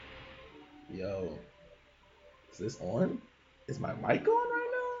Yo, is this on? Is my mic on right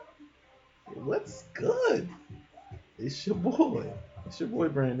now? What's good? It's your boy. It's your boy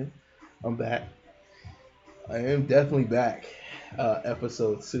Brandon. I'm back. I am definitely back.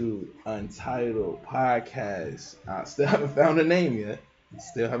 Episode 2, Untitled podcast. I still haven't found a name yet.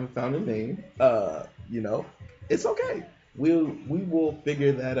 Still haven't found a name. It's okay. We will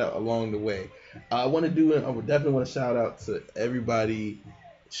figure that out along the way. I would definitely want to shout out to everybody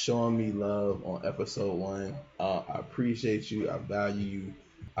showing me love on episode 1. I appreciate you. I value you.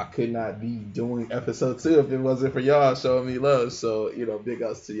 I could not be doing episode 2 if it wasn't for y'all showing me love. So, big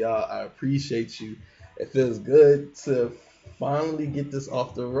ups to y'all. I appreciate you. It feels good to finally get this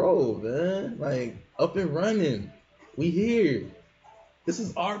off the road, man. Like, up and running. We here. This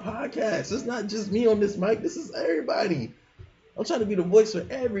is our podcast. It's not just me on this mic. This is everybody. I'm trying to be the voice for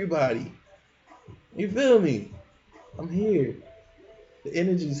everybody. You feel me? I'm here. The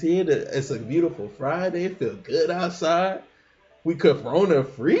energy's here. It's a beautiful Friday. It feels good outside. We Corona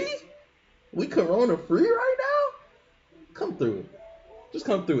free? We Corona free right now? Come through. Just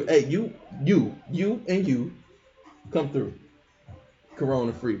come through. Hey, you, and you, come through.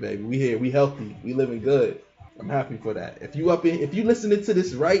 Corona free, baby. We here. We healthy. We living good. I'm happy for that. If you listening to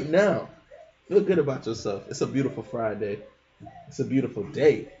this right now, feel good about yourself. It's a beautiful Friday. It's a beautiful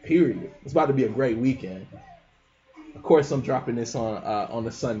day. Period. It's about to be a great weekend. Of course, I'm dropping this on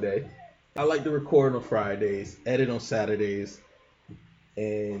a Sunday. I like to record on Fridays, edit on Saturdays,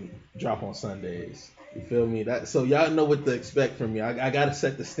 and drop on Sundays. You feel me? So y'all know what to expect from me. I gotta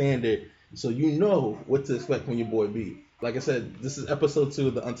set the standard so you know what to expect from your boy B. Like I said, this is episode 2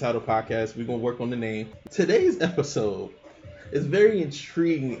 of the Untitled podcast. We're gonna work on the name. Today's episode is a very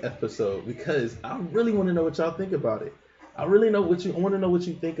intriguing episode because I really want to know what y'all think about it. I want to know what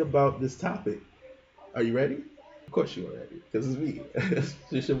you think about this topic. Are you ready? Of course you are ready, because it's me.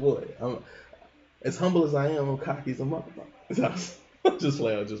 It's your boy. I'm as humble as I am. I'm cocky as a motherfucker. I'm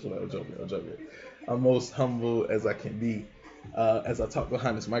joking. I'm most humble as I can be. As I talk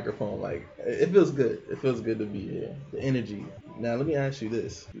behind this microphone, like it feels good. It feels good to be here. The energy. Now let me ask you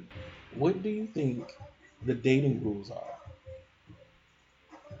this: what do you think the dating rules are?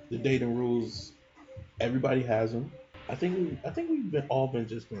 The dating rules. Everybody has them. I think we've been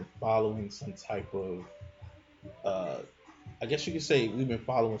following some type of uh I guess you could say we've been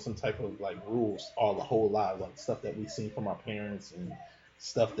following some type of like rules all the whole life, like stuff that we've seen from our parents and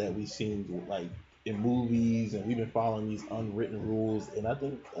stuff that we've seen like in movies, and we've been following these unwritten rules. And I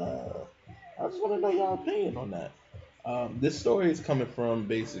think I just want to know your opinion on that. This story is coming from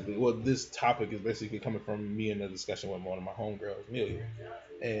this topic is basically coming from me in a discussion with one of my homegirls, Amelia,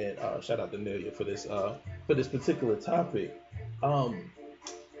 and shout out to Amelia for this particular topic. Um,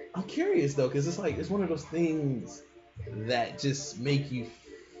 I'm curious though, because it's one of those things that just make you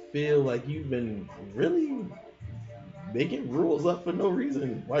feel like you've been really making rules up for no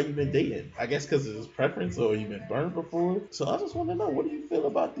reason while you've been dating. I guess because it's preference or you've been burned before. So I just want to know, what do you feel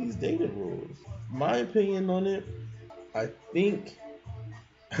about these dating rules? My opinion on it, I think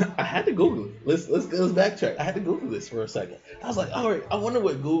I had to Google it. Let's backtrack. I had to Google this for a second. I was like, all right, I wonder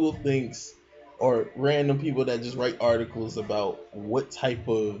what Google thinks, or random people that just write articles about what type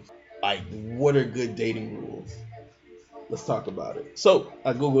of what are good dating rules. Let's talk about it. So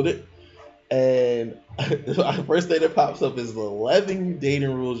I Googled it, and the first thing that pops up is the 11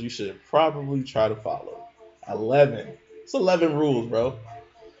 dating rules you should probably try to follow. 11. It's 11 rules, bro.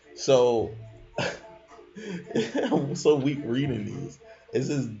 So I'm so weak reading these. It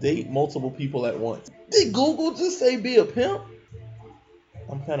says date multiple people at once. Did Google just say be a pimp?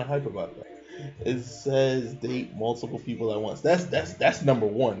 I'm kind of hype about that. It says date multiple people at once. That's number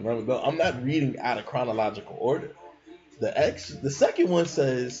one. Remember, I'm not reading out of chronological order. The second one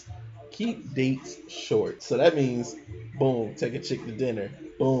says keep dates short. So that means boom, take a chick to dinner.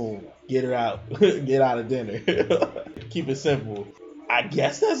 Boom, get her out. Get out of dinner. Keep it simple. I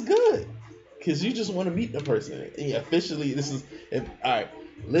guess that's good, because you just want to meet the person. Yeah, officially, this is all right.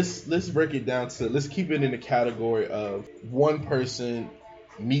 Let's break it down to, let's keep it in the category of one person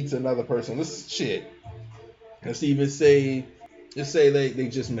meets another person. Let's even say, they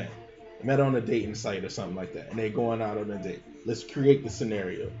just met on a dating site or something like that, and they're going out on a date. Let's create the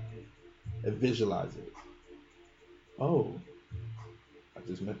scenario and visualize it. Oh, I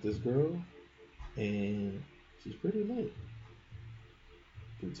just met this girl, and she's pretty late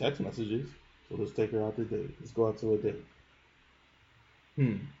through text messages. So let's take her out to date. Let's go out to a date.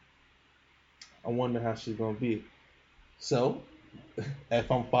 I wonder how she's gonna be. So,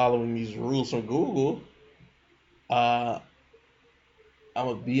 if I'm following these rules from Google, uh, I'm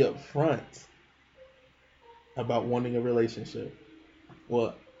gonna be upfront about wanting a relationship.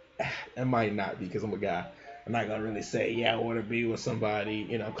 Well, It might not be because I'm a guy. I'm not gonna really say, yeah, I want to be with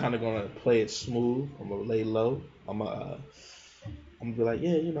somebody. I'm kind of gonna play it smooth. I'm gonna lay low. I'm gonna be like,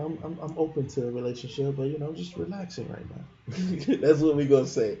 yeah, I'm open to a relationship, but I'm just relaxing right now. That's what we gonna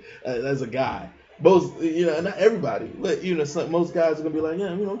say as a guy. Most, not everybody, but most guys are gonna be like,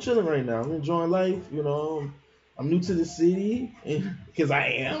 yeah, I'm chilling right now. I'm enjoying life. I'm new to the city, because I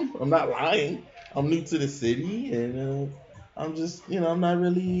am. I'm not lying. I'm new to the city, and I'm just, I'm not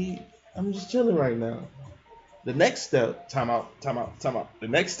really. I'm just chilling right now. The next step, time out, time out, time out. The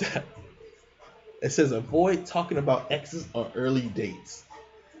next step, it says avoid talking about exes on early dates.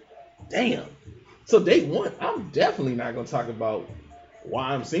 Damn. So date one, I'm definitely not gonna talk about why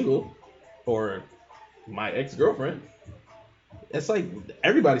I'm single or my ex girlfriend. It's like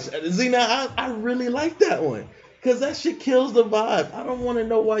everybody. See now, I really like that one because that shit kills the vibe. I don't want to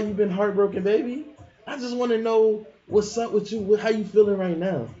know why you've been heartbroken, baby. I just want to know what's up with you. How you feeling right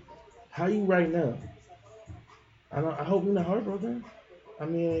now? How you right now? I hope you're not heartbroken. I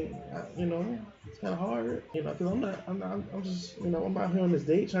mean, it's kind of hard, because I'm just, I'm out here on this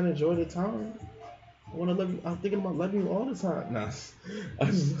date trying to enjoy the time. I want to love you. I'm thinking about loving you all the time. Nah,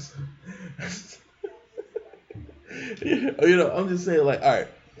 I'm just saying, like, all right,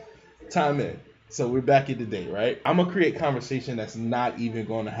 time in. So we're back in the date, right? I'm gonna create conversation that's not even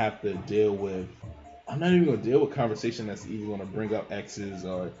going to have to deal with. I'm not even gonna deal with conversation that's even gonna bring up exes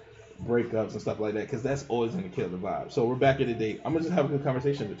or breakups and stuff like that, because that's always gonna kill the vibe. So we're back in the date. I'm gonna just have a good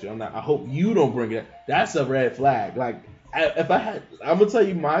conversation with you. I hope you don't bring it. That's a red flag. Like, I'm gonna tell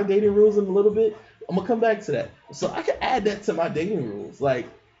you my dating rules in a little bit. I'm gonna come back to that. So I can add that to my dating rules. Like,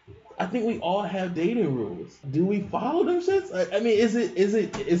 I think we all have dating rules. Do we follow them shits? I mean, is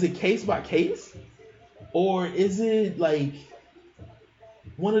it case by case, or is it like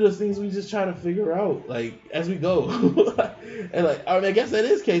one of those things we just try to figure out like as we go? And like, I mean, I guess that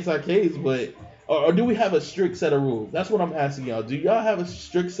is case by case, but or do we have a strict set of rules? That's what I'm asking y'all. Do y'all have a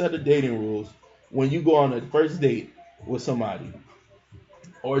strict set of dating rules when you go on a first date with somebody?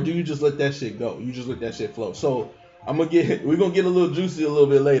 Or do you just let that shit go? You just let that shit flow. So we're gonna get a little juicy a little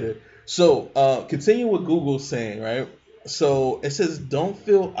bit later. So continue what Google's saying, right? So it says don't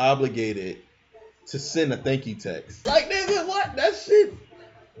feel obligated to send a thank you text. Like, nigga, what? That shit.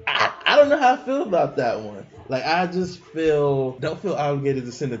 I don't know how I feel about that one. Like, I just don't feel obligated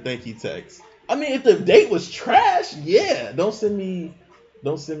to send a thank you text. I mean, if the date was trash, yeah, don't send me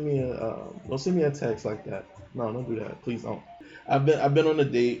a text like that. No, don't do that. Please don't. I've been on a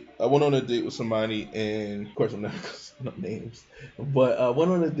date. I went on a date with somebody, and of course I'm not gonna name names, but I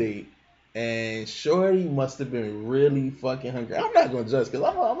went on a date, and shorty must have been really fucking hungry. I'm not gonna judge because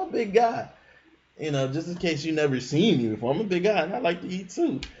I'm a big guy. Just in case you never seen me before, I'm a big guy and I like to eat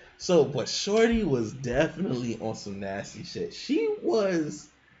too. So, but shorty was definitely on some nasty shit. She was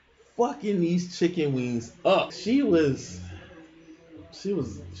fucking these chicken wings up. She was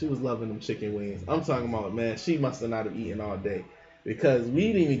loving them chicken wings. I'm talking about, man, she must have not have eaten all day, because we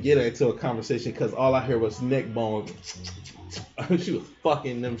didn't even get into a conversation because all I heard was neck bone. She was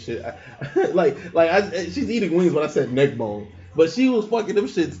fucking them shit. She's eating wings when I said neck bone, but she was fucking them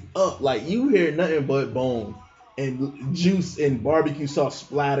shits up. Like, you hear nothing but bone and juice and barbecue sauce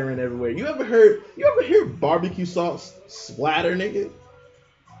splattering everywhere. You ever hear barbecue sauce splatter, nigga?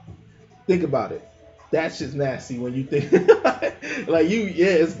 Think about it. That shit's nasty when you think like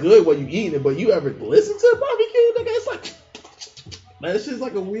it's good when you eating it, but you ever listen to barbecue, nigga? It's like that shit's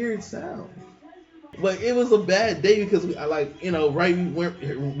like a weird sound. But it was a bad day because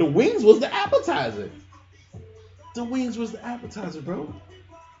the wings was the appetizer. The wings was the appetizer, bro.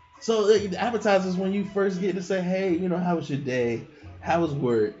 So the appetizer is when you first get to say, hey, how was your day? How was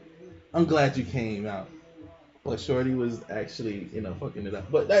work? I'm glad you came out. But shorty was actually, fucking it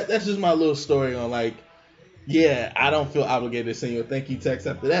up. But that's just my little story on, like, yeah, I don't feel obligated to send you a thank you text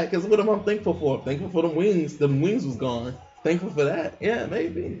after that, because what am I thankful for? I'm thankful for the wings. The wings was gone. Thankful for that. Yeah,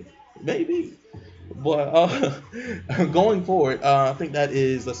 maybe. But going forward, I think that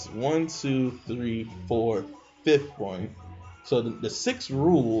is, that's 1, 2, 3, 4, 5th one. So the sixth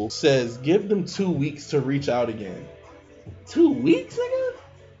rule says give them 2 weeks to reach out again. 2 weeks, nigga?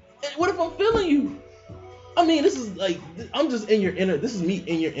 What if I'm feeling you? I mean, this is like, I'm just in your inner, this is me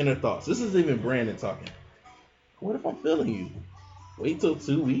in your inner thoughts. This is even Brandon talking. What if I'm feeling you? Wait till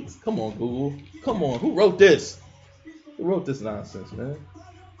 2 weeks? Come on, Google. Come on, who wrote this? Who wrote this nonsense, man?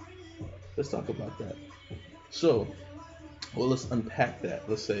 Let's talk about that. So, let's unpack that.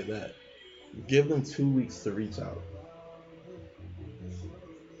 Let's say that. Give them 2 weeks to reach out.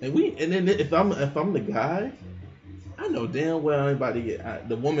 And then if I'm the guy, I know damn well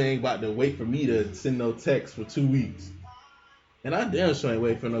the woman ain't about to wait for me to send no text for 2 weeks. And I damn sure ain't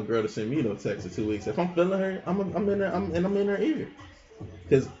wait for no girl to send me no text in 2 weeks. If I'm feeling her, I'm in her ear.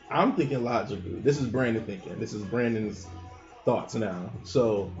 Because I'm thinking logically. This is Brandon thinking. This is Brandon's thoughts now.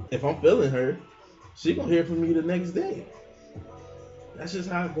 So if I'm feeling her, she gonna hear from me the next day. That's just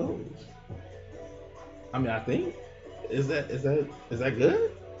how it goes. I mean, I think is that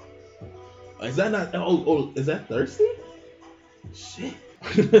good? Is that not? Is that thirsty? Shit.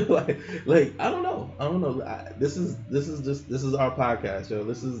 like I don't know. This is our podcast, yo.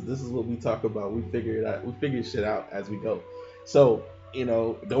 This is what we talk about. We figure it out. We figure shit out as we go. So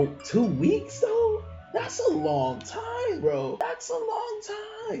don't 2 weeks though. That's a long time, bro. That's a long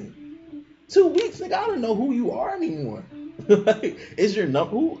time. 2 weeks, nigga. I don't know who you are anymore. Like, is your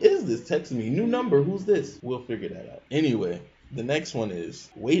number? Who is this? Text me. New number. Who's this? We'll figure that out. Anyway, the next one is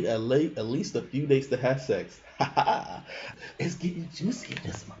wait at least a few days to have sex. It's getting juicy in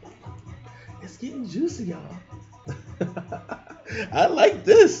this motherfucker. It's getting juicy, y'all. I like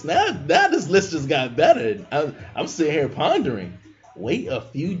this. Now this list just got better. I'm sitting here pondering. Wait a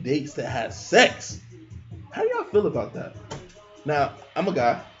few dates to have sex. How y'all feel about that? Now, I'm a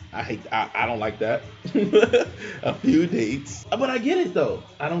guy. I don't like that. A few dates. But I get it though.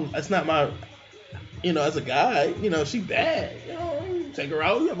 It's not my, as a guy, she bad. Take her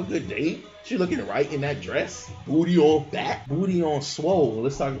out, you have a good date. She looking right in that dress. Booty on fat, booty on swole.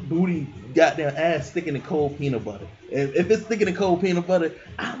 Let's talk booty, goddamn ass sticking in cold peanut butter. If it's sticking in cold peanut butter,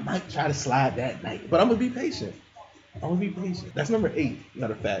 I might try to slide that night. But I'm gonna be patient. That's number 8,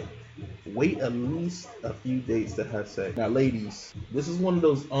 matter of fact. Wait at least a few dates to have sex. Now, ladies, this is one of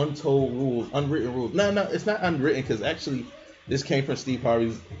those untold rules, unwritten rules. No, it's not unwritten because actually this came from Steve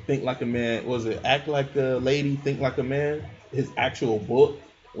Harvey's Think Like a Man. Was it Act Like a Lady, Think Like a Man? His actual book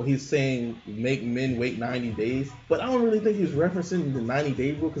when he's saying make men wait 90 days. But I don't really think he's referencing the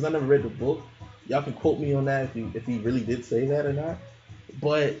 90-day rule because I never read the book. Y'all can quote me on that if he really did say that or not.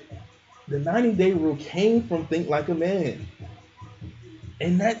 But the 90-day rule came from Think Like a Man.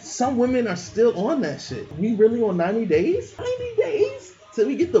 And that some women are still on that shit. We really on 90 days? 90 days? Till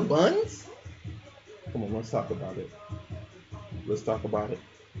we get the buns? Come on, let's talk about it.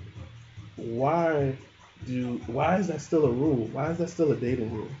 Why is that still a rule? Why is that still a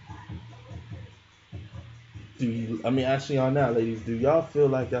dating rule? Actually on now, ladies, do y'all feel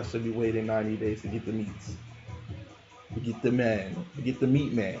like y'all should be waiting 90 days to get the meats? To get the man, to get the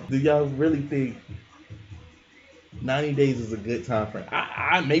meat man? Do y'all really think 90 days is a good time frame?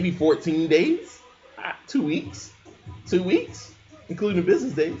 Maybe 14 days? 2 weeks? 2 weeks? Including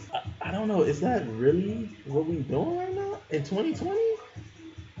business days? I don't know. Is that really what we doing right now? In 2020?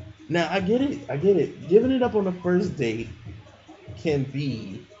 Now, I get it. Giving it up on the first date can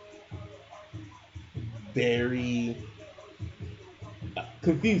be very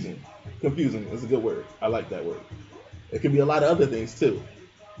confusing. Confusing is a good word. I like that word. It could be a lot of other things too.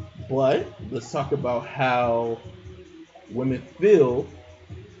 But let's talk about how women feel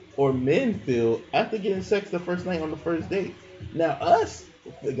or men feel after getting sex the first night on the first date. Now, us,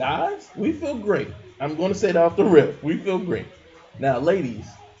 the guys, we feel great. I'm going to say that off the rip. We feel great. Now, ladies,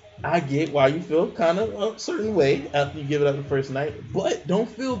 I get why you feel kind of a certain way after you give it up the first night, but don't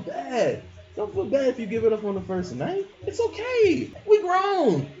feel bad. Don't feel bad if you give it up on the first night. It's okay. We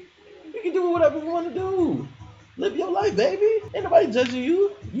grown. We can do whatever we want to do. Live your life, baby. Ain't nobody judging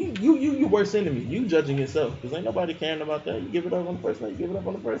you. You worst enemy. You judging yourself. Because ain't nobody caring about that. You give it up on the first night. You give it up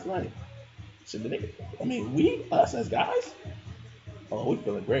on the first night. Shit, us as guys, we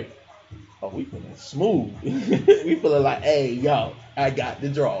feeling great. We feeling smooth. We feeling like, hey, yo, I got the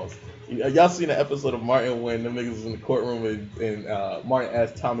draws. Y'all seen the episode of Martin when the niggas was in the courtroom and Martin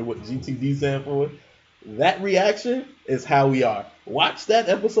asked Tommy what GTD stand for? That reaction is how we are. Watch that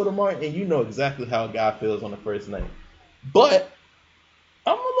episode of Martin and you know exactly how a guy feels on the first night. But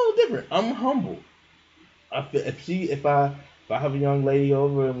I'm a little different. I'm humble. If I have a young lady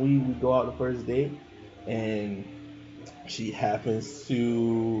over and we go out the first date and she happens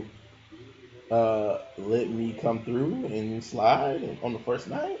to let me come through and slide on the first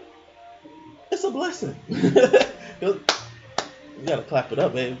night, it's a blessing. You gotta clap it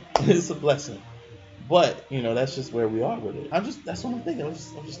up, babe. It's a blessing. But that's just where we are with it. That's what I'm thinking. I'm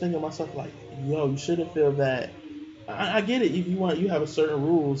just thinking to myself like, yo, you shouldn't feel that. I get it. If you have a certain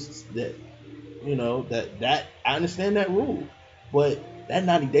rules that that I understand that rule, but that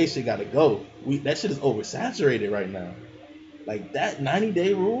 90-day shit gotta go. That shit is oversaturated right now. Like that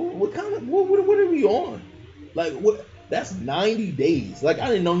 90-day rule. What are we on? Like what? That's 90 days. Like I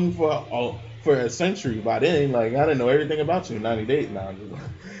didn't know you for a century by then. Like I didn't know everything about you in 90 days. Now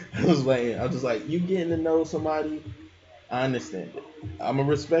I was like, you getting to know somebody. I understand it. I'm gonna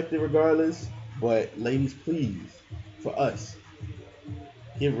respect it regardless. But ladies, please, for us,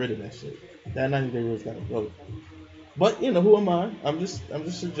 Get rid of that shit. That 90-day rule gotta go. But who am I? I'm just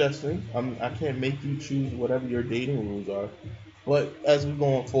suggesting. I can't make you choose whatever your dating rules are. But as we're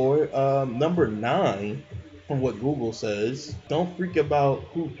going forward, number 9, from what Google says, don't freak about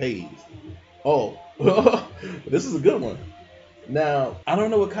who pays. Oh, this is a good one. Now, I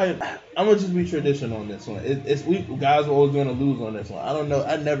don't know what kind of. I'm gonna just be traditional on this one. It's we guys are always gonna lose on this one. I don't know.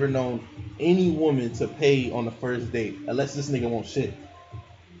 I never known any woman to pay on the first date unless this nigga won't shit.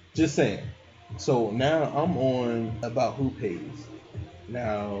 Just saying. So now I'm on about who pays.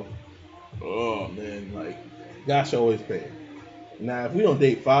 Now, oh man, like, gosh, always pay. Now, if we don't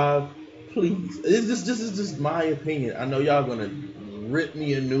date 5, please. This is just my opinion. I know y'all gonna rip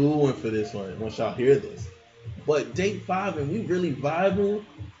me a new one for this one once y'all hear this. But date 5 and we really vibing.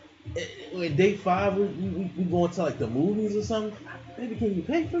 When date 5 we going to like the movies or something. Baby, can you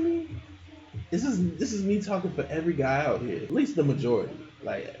pay for me? This is me talking for every guy out here. At least the majority.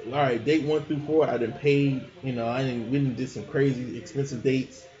 Like, all right, date 1 through 4, I done paid. We done did some crazy expensive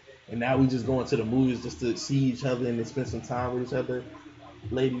dates, and now we just going to the movies just to see each other and spend some time with each other.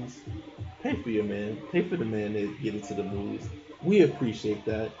 Ladies, pay for your man. Pay for the man that get into the movies. We appreciate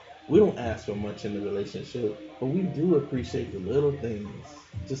that. We don't ask for much in the relationship, but we do appreciate the little things,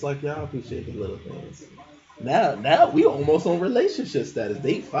 just like y'all appreciate the little things. Now we almost on relationship status.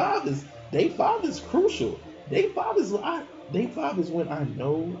 Date 5 is crucial. Date five is when I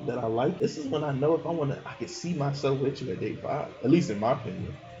know that I like. This is when I know if I can see myself with you at date 5. At least in my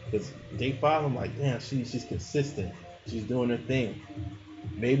opinion, because date 5, I'm like, damn, she's consistent. She's doing her thing.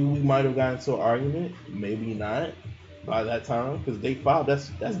 Maybe we might have gotten into an argument, maybe not by that time, because date 5, that's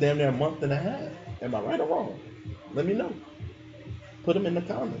damn near a month and a half. Am I right or wrong? Let me know. Put them in the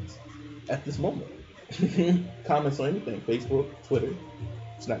comments at this moment. Comments on anything: Facebook, Twitter,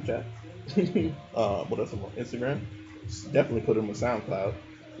 Snapchat. What else? Instagram. Definitely put them on SoundCloud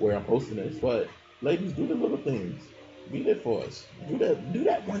where I'm posting this. But ladies, do the little things. Be there for us. Do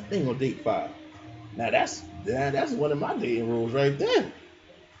that one thing on date 5. Now that's one of my dating rules right there.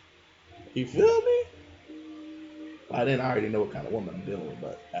 You feel me? By then I already know what kind of woman I'm dealing with,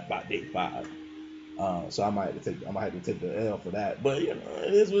 but about date 5. So I might have to take the L for that. But it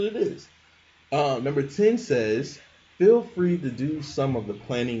is what it is. Number 10 says, feel free to do some of the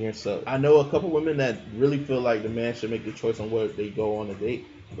planning yourself. I know a couple women that really feel like the man should make the choice on where they go on a date.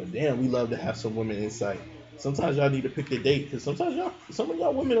 But damn, we love to have some women insight. Sometimes y'all need to pick the date because sometimes some of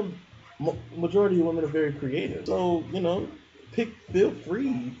y'all women, majority of women are very creative. So feel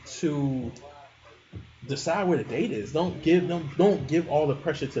free to decide where the date is. Don't give all the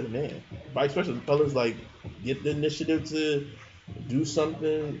pressure to the man. Vice versa, fellas, like, get the initiative to do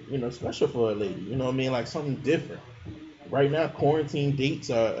something special for a lady. You know what I mean? Like something different. Right now, quarantine dates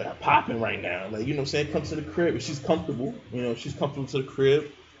are popping right now. Like, what I'm saying, come to the crib if she's comfortable. She's comfortable to the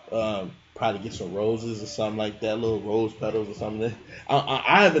crib. Probably get some roses or something like that, little rose petals or something.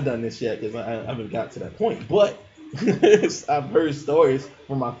 I haven't done this yet because I haven't got to that point. But I've heard stories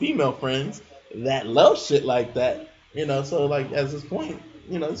from my female friends that love shit like that. So like at this point,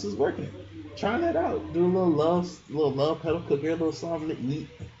 this is working. Try that out. Do a little love pedal, cook her a little something to eat.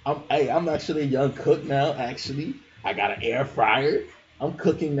 I'm actually a young cook now. Actually, I got an air fryer. I'm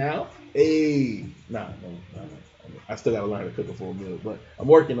cooking now. Hey, nah. I still gotta learn how to cook a full meal, but I'm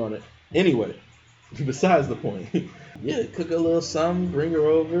working on it. Anyway, besides the point. Yeah, cook a little something, bring her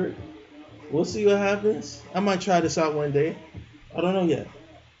over. We'll see what happens. I might try this out one day. I don't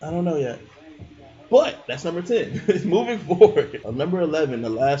know yet. But that's number 10. Moving forward. Number 11, the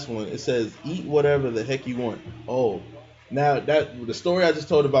last one, it says, eat whatever the heck you want. Oh, now that the story I just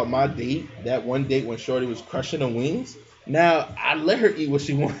told about my date, that one date when Shorty was crushing the wings, now I let her eat what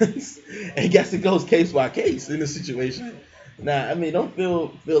she wants. And guess it goes case by case in the situation. Now, I mean, don't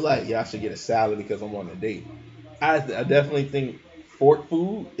feel like, I should get a salad because I'm on a date. I definitely think fork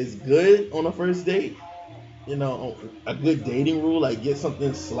food is good on a first date. A good dating rule, like get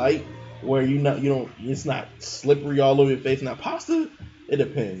something slight where it's not slippery all over your face. Now pasta, it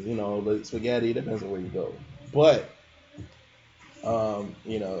depends. The spaghetti, it depends on where you go. But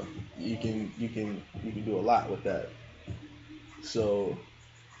you can do a lot with that. So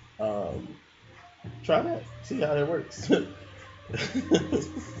try that. See how that works.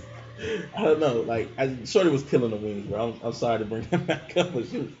 I don't know. Like, Shorty was killing the wings, bro. I'm sorry to bring that back up, but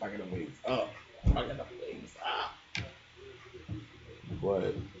she was fucking the wings up.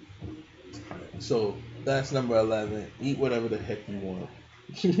 But so that's number 11. Eat whatever the heck you want.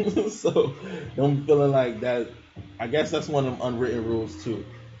 So don't feeling like that. I guess that's one of them unwritten rules too.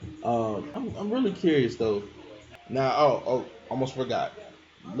 I'm really curious though. Now, almost forgot.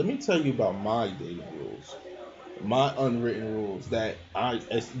 Let me tell you about my dating rules. my unwritten rules that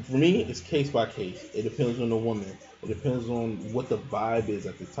for me, it's case by case. It depends on the woman. It depends on what the vibe is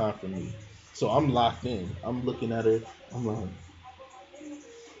at the time for me. So I'm locked in. I'm looking at her. I'm like,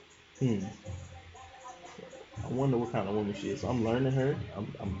 hmm. I wonder what kind of woman she is. So I'm learning her.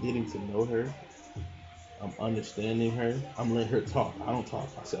 I'm getting to know her. I'm understanding her. I'm letting her talk. I don't talk.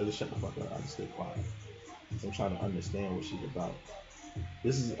 I just shut the fuck up. I just stay quiet. So I'm trying to understand what she's about.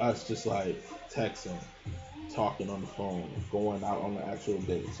 This is us just like texting, talking on the phone, going out on the actual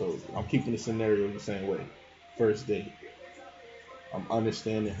date. So I'm keeping the scenario the same way. First date. I'm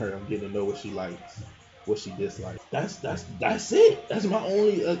understanding her. I'm getting to know what she likes, what she dislikes. That's it. That's my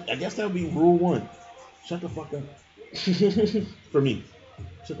only. I guess that would be rule one. Shut the fuck up. For me,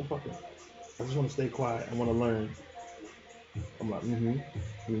 shut the fuck up. I just want to stay quiet. I want to learn. I'm like,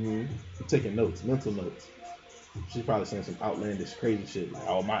 I'm taking notes, mental notes. She's probably saying some outlandish, crazy shit like,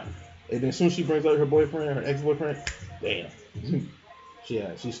 "Oh my," and then as soon as she brings out her boyfriend, her ex-boyfriend, damn,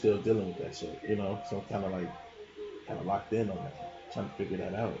 she's still dealing with that shit, you know. So I'm kind of locked in on that, trying to figure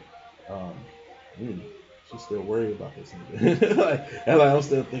that out. Um, she's still worried about this nigga. like I'm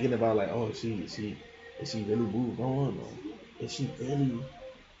still thinking about like, oh, is she really moved on, or is she really?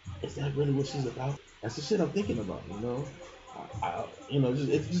 Is that really what she's about? That's the shit I'm thinking about, you know.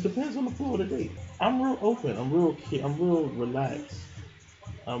 It just depends on the flow of the day. I'm real open. I'm real relaxed.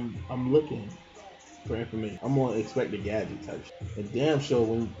 I'm looking for information. I'm gonna expect the gadget type shit. And damn sure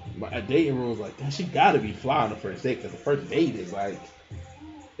when my dating rules like that, she gotta be fly on the first date because the first date is like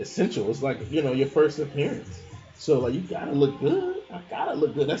essential. It's like your first appearance. So like you gotta look good. I gotta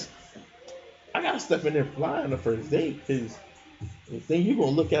look good. I gotta step in there fly on the first date because the thing you gonna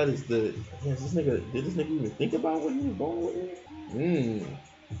look at is did this nigga even think about what he was going with? Mmm.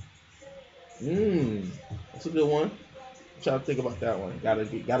 Mmm. That's a good one. I'm trying to think about that one.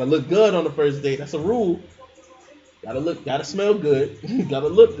 Gotta look good on the first date. That's a rule. Gotta smell good. Gotta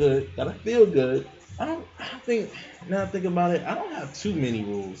look good. Gotta feel good. I don't think now I think about it, I don't have too many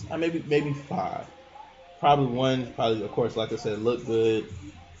rules. I maybe five. Probably one, probably of course, like I said, look good.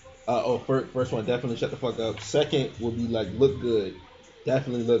 First one, definitely shut the fuck up. Second would be like look good.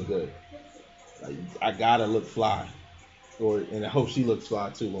 Definitely look good. Like I gotta look fly. And I hope she looks fly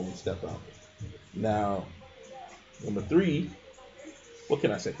too when we step out. Now, number three, what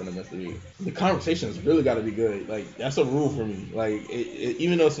can I say for number three? The conversation's really got to be good. Like that's a rule for me. Like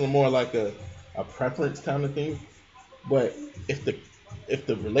even though it's more like a preference kind of thing, but if the if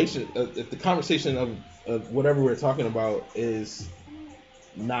the conversation of whatever we're talking about is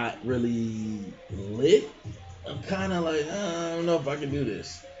not really lit, I'm kind of like I don't know if I can do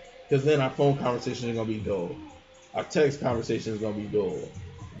this because then our phone conversation is gonna be dull. Our text conversation is gonna be dull.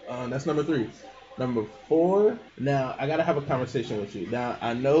 That's number three. Number four. Now I gotta have a conversation with you. Now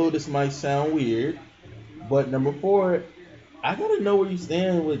I know this might sound weird, but number four, I gotta know where you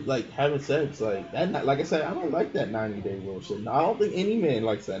stand with like having sex. Like that. Like I said, I don't like that 90-day rule shit. No, I don't think any man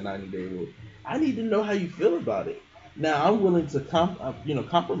likes that 90-day rule. I need to know how you feel about it. Now I'm willing to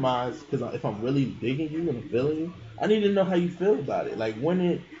compromise because if I'm really digging you and feeling you, I need to know how you feel about it. Like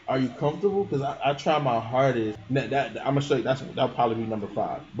are you comfortable? Because I try my hardest. I'm gonna show you. That'll probably be number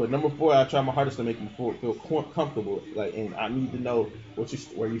five. But number four, I try my hardest to make you feel comfortable. Like, and I need to know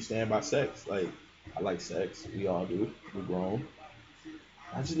where you stand by sex. Like, I like sex. We all do. We're grown.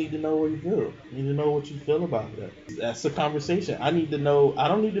 I just need to know where you feel. I need to know what you feel about that. That's a conversation. I need to know. I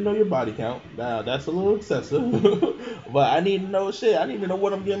don't need to know your body count. Now that's a little excessive, but I need to know shit. I need to know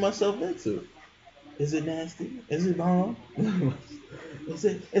what I'm getting myself into. Is it nasty? Is it bomb? Is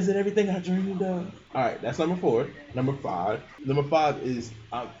it everything I dreamed of? All right, that's number four. Number five. Number five is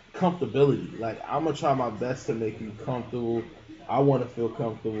comfortability. Like I'm gonna try my best to make you comfortable. I want to feel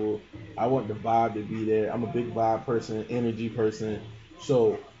comfortable. I want the vibe to be there. I'm a big vibe person, energy person.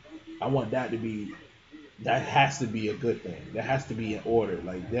 So I want that has to be a good thing. That has to be in order.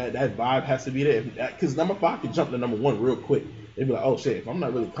 Like that vibe has to be there. Because number five can jump to number one real quick. They'd be like, oh shit, if I'm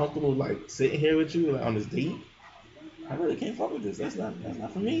not really comfortable like sitting here with you like, on this date, I really can't fuck with this. That's not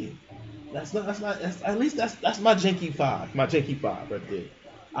for me. At least that's my janky five. My janky five right there.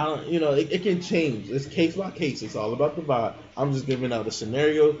 I don't, it can change. It's case by case. It's all about the vibe. I'm just giving out a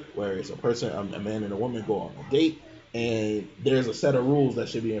scenario where it's a man and a woman go on a date, and there's a set of rules that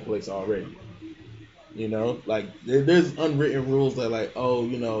should be in place already. Like there's unwritten rules that like,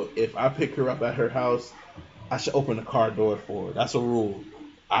 oh, if I pick her up at her house, I should open the car door for her. That's a rule.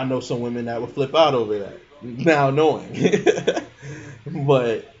 I know some women that would flip out over that now knowing,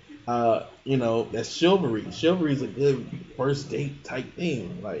 but that's chivalry. Chivalry is a good first date type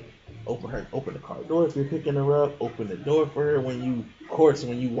thing. Like Open the car door if you're picking her up. Open the door for her when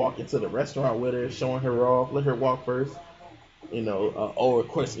you walk into the restaurant with her, showing her off. Let her walk first. Or of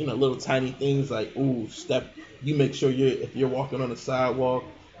course, little tiny things like, ooh, step. You make sure if you're walking on the sidewalk,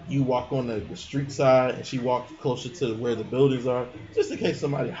 you walk on the street side, and she walks closer to where the buildings are, just in case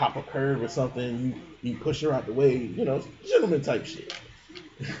somebody hop a curve or something. You push her out the way. Gentleman type shit.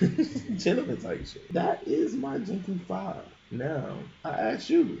 Gentleman type shit. That is my Gentle 5. Now, I ask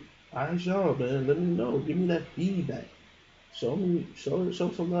y'all, man, let me know. Give me that feedback. Show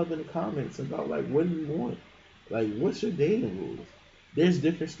some love in the comments about, like, what do you want? Like, what's your dating rules? There's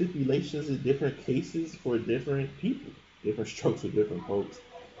different stipulations in different cases for different people, different strokes for different folks.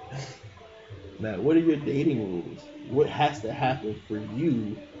 Now, what are your dating rules? What has to happen for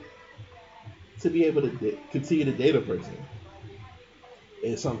you to be able to continue to date a person?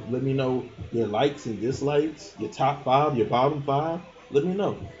 Let me know your likes and dislikes, your top 5, your bottom 5. Let me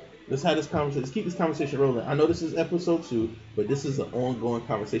know. Let's have this conversation. Let's keep this conversation rolling. I know this is episode 2, but this is an ongoing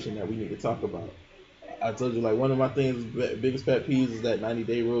conversation that we need to talk about. I told you, like, one of my biggest pet peeves is that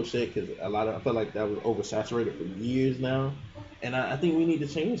 90-day rule shit, because I felt like that was oversaturated for years now, and I think we need to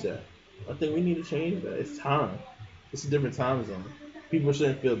change that. It's time. It's a different time zone. People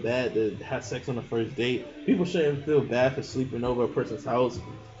shouldn't feel bad to have sex on the first date. People shouldn't feel bad for sleeping over a person's house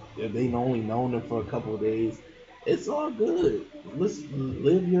if they've only known them for a couple of days. It's all good. Let's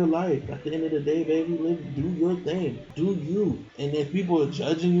live your life. At the end of the day, baby, do your thing. Do you. And if people are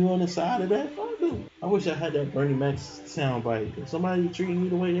judging you on the side of that, fuck them. I wish I had that Bernie Mac soundbite. If somebody treating you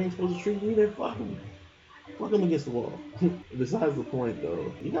the way they ain't supposed to treat you, then fuck them. Fuck them against the wall. Besides the point,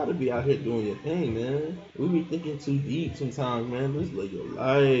 though, you gotta be out here doing your thing, man. We be thinking too deep sometimes, man. Just live your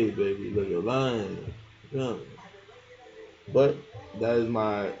life, baby. Live your life. Yeah. But that is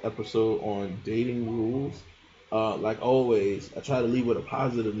my episode on dating rules. Like always, I try to leave with a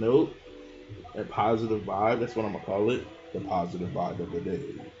positive note, a positive vibe. That's what I'm gonna call it, the positive vibe of the day.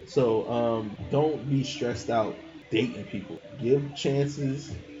 So don't be stressed out dating people. Give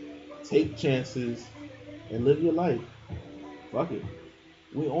chances, take chances, and live your life. Fuck it.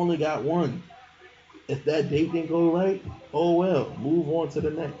 We only got one. If that date didn't go right, oh well, move on to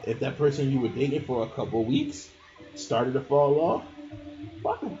the next. If that person you were dating for a couple weeks started to fall off,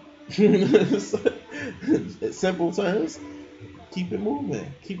 fuck them. In simple terms, keep it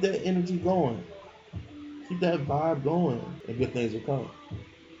moving. Keep that energy going. Keep that vibe going, and good things will come.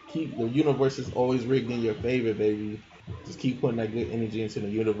 The universe is always rigged in your favor, baby. Just keep putting that good energy into the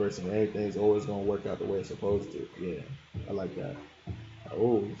universe, and everything's always gonna work out the way it's supposed to. Yeah, I like that.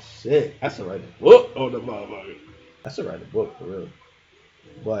 Oh shit, I should write a book on the motherfucker. I should write a book for real.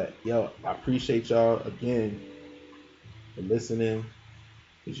 But yo, I appreciate y'all again for listening.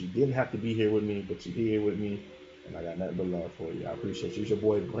 Because you didn't have to be here with me, but you're here with me, and I got nothing but love for you. I appreciate you. It's your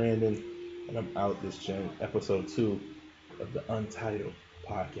boy Brandon, and I'm out this episode 2 of the Untitled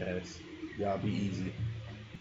podcast. Y'all be easy.